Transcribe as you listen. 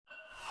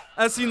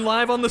As seen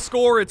live on The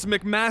Score, it's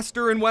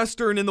McMaster and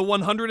Western in the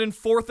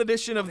 104th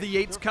edition of the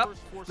Yates Cup.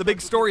 The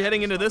big story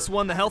heading into this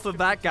one, the health of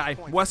that guy.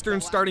 Western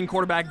starting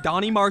quarterback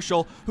Donnie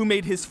Marshall, who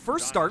made his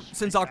first start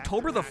since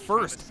October the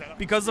 1st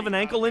because of an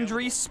ankle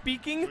injury.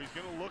 Speaking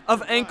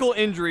of ankle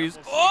injuries,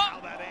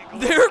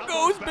 there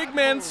goes big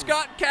man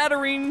Scott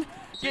Catterine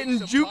getting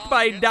juked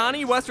by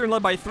Donnie. Western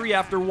led by 3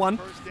 after 1.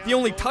 The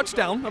only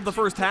touchdown of the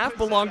first half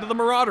belonged to the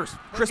Marauders.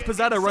 Chris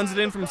Pizzetta runs it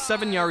in from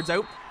 7 yards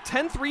out.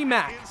 10-3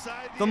 Mac.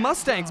 The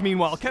Mustangs,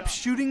 meanwhile, kept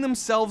shooting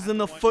themselves in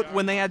the foot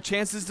when they had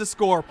chances to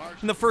score.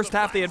 In the first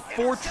half, they had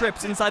 4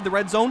 trips inside the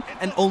red zone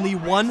and only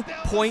 1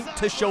 point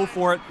to show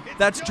for it.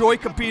 That's Joey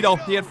Capito.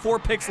 He had 4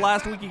 picks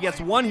last week. He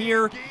gets 1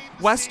 here.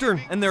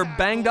 Western and their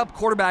banged-up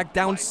quarterback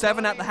down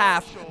 7 at the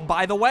half.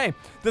 By the way,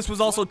 this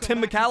was also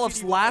Tim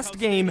McAuliffe's last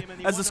game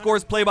as the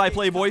Score's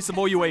play-by-play voice of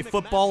OUA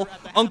football.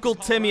 Uncle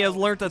Timmy has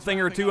learned a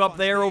thing or two up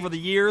there over the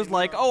years,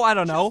 like, I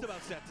don't know,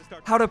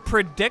 how to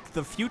predict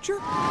the future?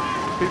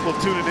 People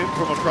tuning in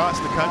from across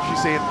the country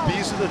saying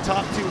these are the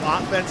top 2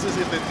 offenses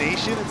in the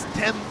nation. It's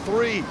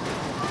 10-3.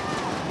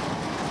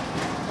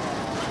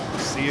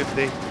 See if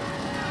they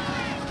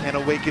can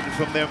awaken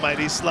from their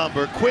mighty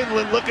slumber.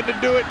 Quinlan looking to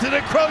do it to the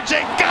Croce.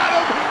 Got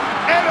him!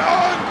 And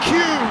on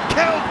cue,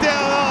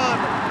 countdown on.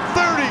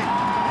 30,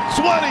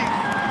 20,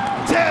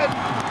 10.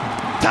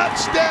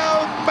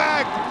 Touchdown,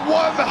 Mac,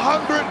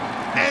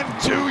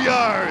 102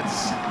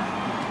 yards.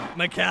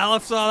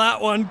 McAuliffe saw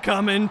that one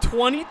coming.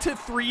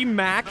 20-3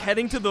 Mac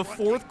heading to the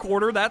 4th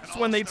quarter. That's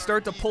when they'd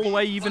start to pull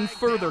away even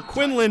further.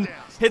 Quinlan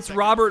hits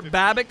Robert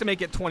Babick to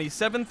make it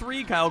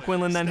 27-3. Kyle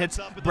Quinlan then hits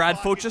Brad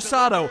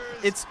Fochasato.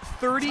 It's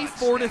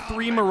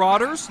 34-3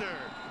 Marauders.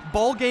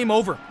 Ball game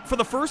over. For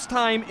the first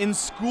time in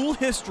school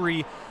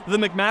history, the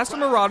McMaster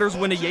Marauders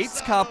win a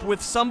Yates Cup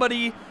with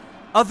somebody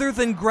other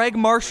than Greg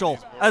Marshall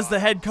as the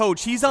head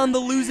coach. He's on the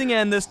losing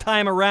end this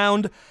time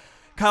around.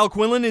 Kyle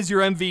Quinlan is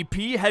your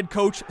MVP. Head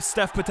coach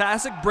Steph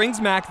Potasic brings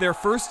Mac their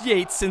first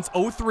Yates since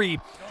 '03.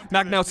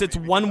 Mac now sits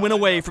 1 win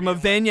away from a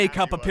Vanier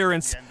Cup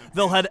appearance.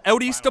 They'll head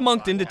out east to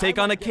Moncton to take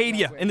on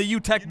Acadia in the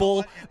UTEC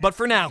Bowl. But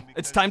for now,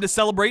 it's time to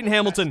celebrate in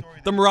Hamilton.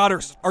 The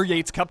Marauders are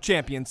Yates Cup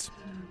champions.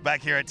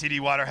 Back here at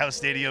TD Waterhouse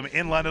Stadium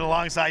in London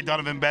alongside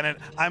Donovan Bennett,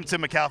 I'm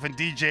Tim McAuliffe and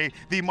DJ.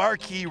 The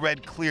marquee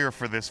read clear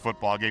for this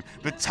football game.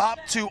 The top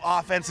 2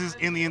 offenses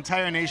in the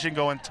entire nation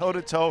going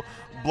toe-to-toe,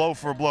 blow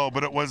for blow,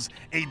 but it was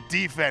a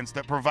defense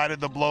that provided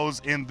the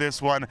blows in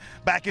this one.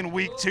 Back in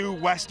week 2,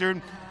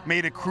 Western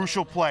made a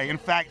crucial play. In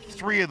fact,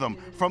 3 of them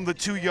from the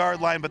 2-yard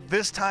line, but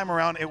this time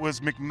around it was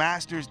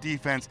McMaster's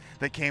defense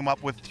that came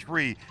up with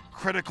 3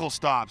 critical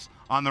stops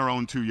on their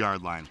own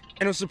 2-yard line.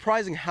 And it was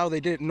surprising how they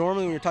did it.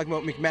 Normally when you're talking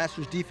about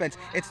McMaster's defense,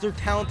 it's their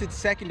talented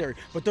secondary,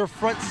 but their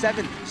front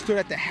 7 stood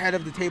at the head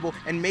of the table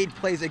and made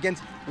plays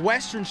against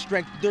Western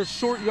strength. Their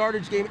short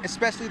yardage game,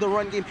 especially the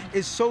run game,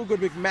 is so good.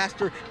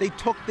 McMaster, they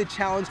took the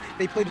challenge.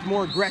 They played with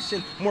more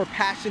aggression, more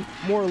passion,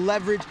 more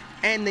leverage,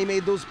 and they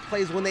made those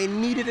plays when they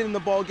needed it in the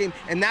ball game,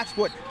 and that's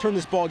what turned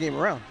this ball game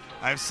around.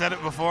 I've said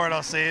it before and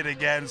I'll say it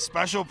again.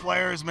 Special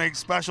players make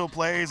special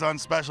plays on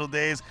special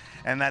days,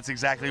 and that's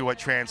exactly what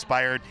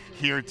transpired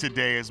here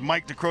today as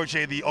Mike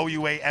DeCroce, the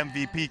OUA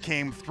MVP,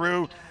 came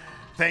through,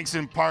 thanks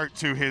in part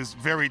to his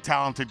very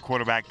talented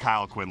quarterback,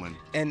 Kyle Quinlan.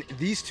 And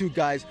these 2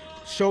 guys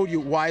showed you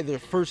why they're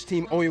first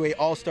team OUA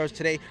All-Stars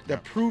today. The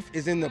proof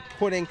is in the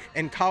pudding,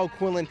 and Kyle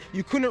Quinlan,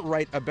 you couldn't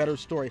write a better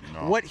story.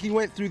 No. What he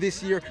went through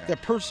this year, the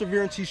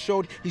perseverance he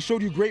showed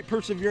you great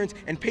perseverance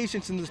and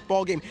patience in this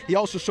ball game. He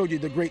also showed you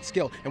the great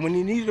skill. And when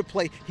he needed to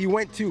play, he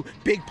went to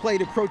big play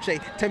to Croce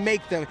to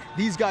make them.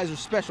 These guys are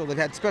special. They've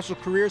had special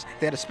careers.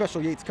 They had a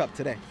special Yates Cup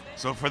today.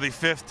 So for the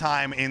 5th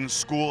time in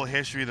school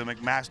history, the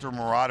McMaster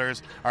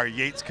Marauders are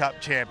Yates Cup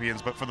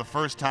champions, but for the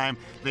first time,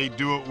 they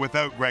do it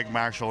without Greg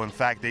Marshall. In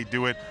fact, they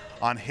do it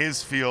on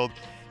his field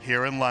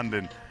here in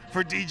London.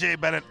 For DJ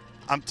Bennett,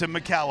 I'm Tim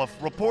McAuliffe,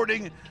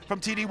 reporting from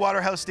TD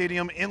Waterhouse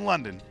Stadium in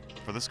London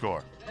for The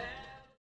Score.